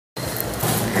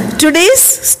Today's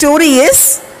story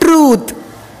is truth.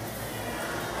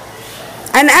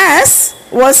 An ass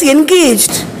was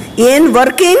engaged in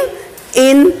working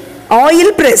in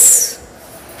oil press.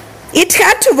 It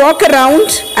had to walk around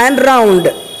and round,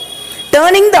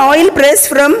 turning the oil press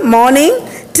from morning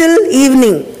till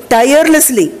evening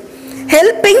tirelessly,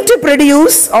 helping to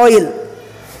produce oil.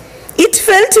 It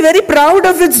felt very proud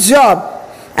of its job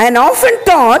and often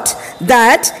thought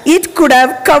that it could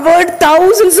have covered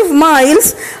thousands of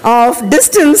miles of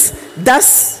distance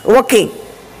thus walking.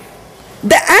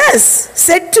 The ass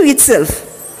said to itself,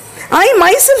 I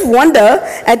myself wonder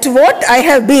at what I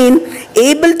have been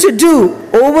able to do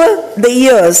over the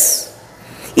years.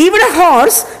 Even a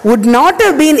horse would not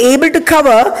have been able to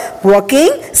cover walking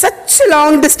such a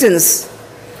long distance.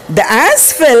 The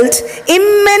ass felt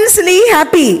immensely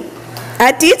happy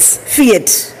at its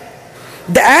feat.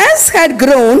 The ass had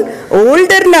grown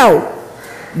older now.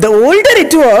 The older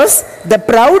it was, the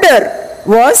prouder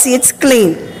was its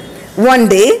claim. One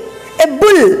day, a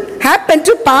bull happened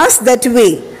to pass that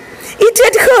way. It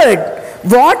had heard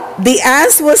what the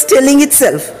ass was telling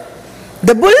itself.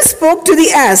 The bull spoke to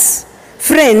the ass,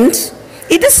 Friend,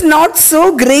 it is not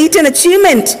so great an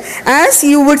achievement as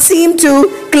you would seem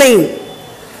to claim.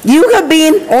 You have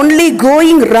been only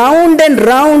going round and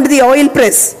round the oil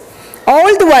press,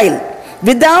 all the while,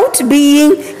 without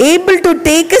being able to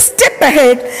take a step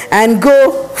ahead and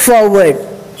go forward.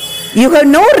 You have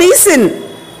no reason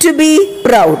to be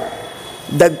proud.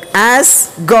 The ass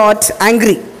got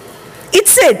angry. It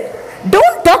said,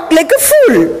 Don't talk like a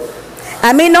fool.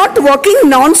 Am I not walking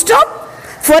non-stop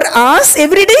for hours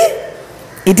every day?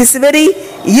 It is very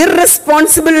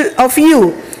irresponsible of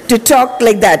you to talk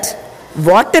like that.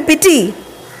 What a pity.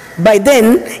 By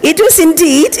then, it was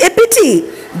indeed a pity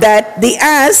that the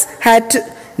ass had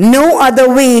no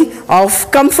other way of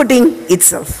comforting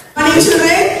itself. Good morning,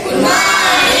 children. Good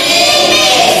morning.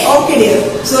 Okay, dear.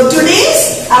 So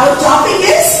our topic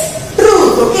is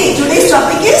truth. Okay, today's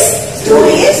topic is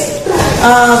story is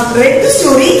read the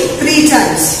story 3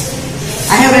 times.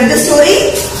 I have read the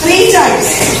story 3 times.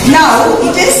 Now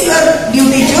it is your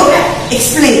duty to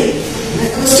explain.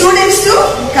 Students to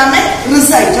come and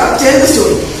recite or tell the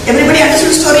story. Everybody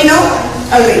understood the story now?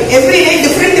 Alright. Every day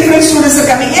different students are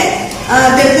coming in.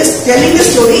 They're just telling the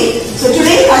story. So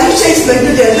today Harisha is going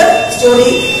to tell the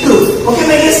story truth. Okay,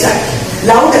 my dear, start.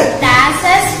 Louder.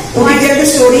 Okay, tell the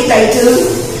story title.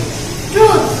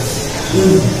 Truth.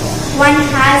 One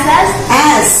has us.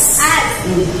 As.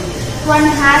 One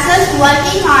has us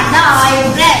working on the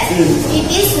oil press. It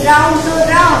is round to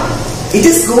round. It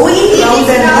is going round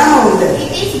and round.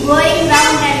 It is going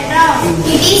round and round.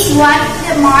 It is work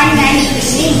the morning and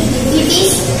evening. It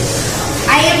is,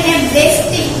 I am the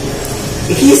best.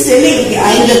 He is telling,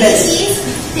 I am the best. He is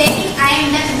telling, I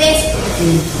am the best.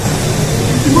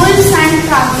 Bulls and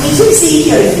company. So see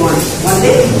here if you want. One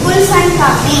day. Bulls and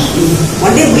company.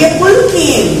 One day a bull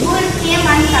came. Bull came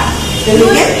and come. Tell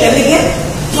again.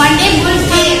 One day bull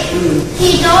came.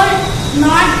 He told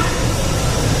not.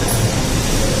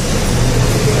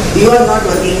 You are not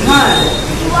working hard.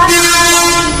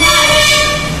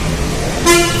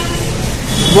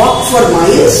 Walk for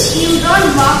miles. You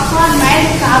don't walk for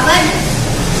miles. Covered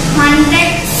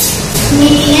 100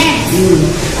 million.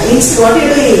 Means what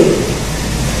you are doing?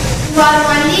 You are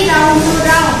only round to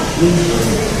round.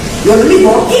 You are only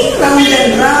walking round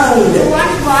and round. You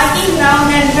are walking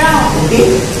round and round. Okay.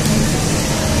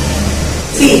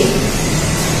 See,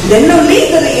 then only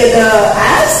the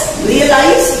ass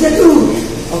realized the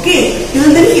truth. Okay,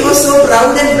 till then he was so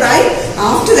proud and bright.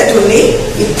 After that only,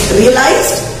 he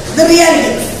realized the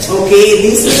reality. Okay,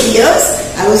 these 6 years,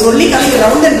 I was only coming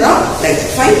round and round. Like,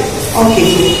 fine.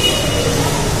 Okay.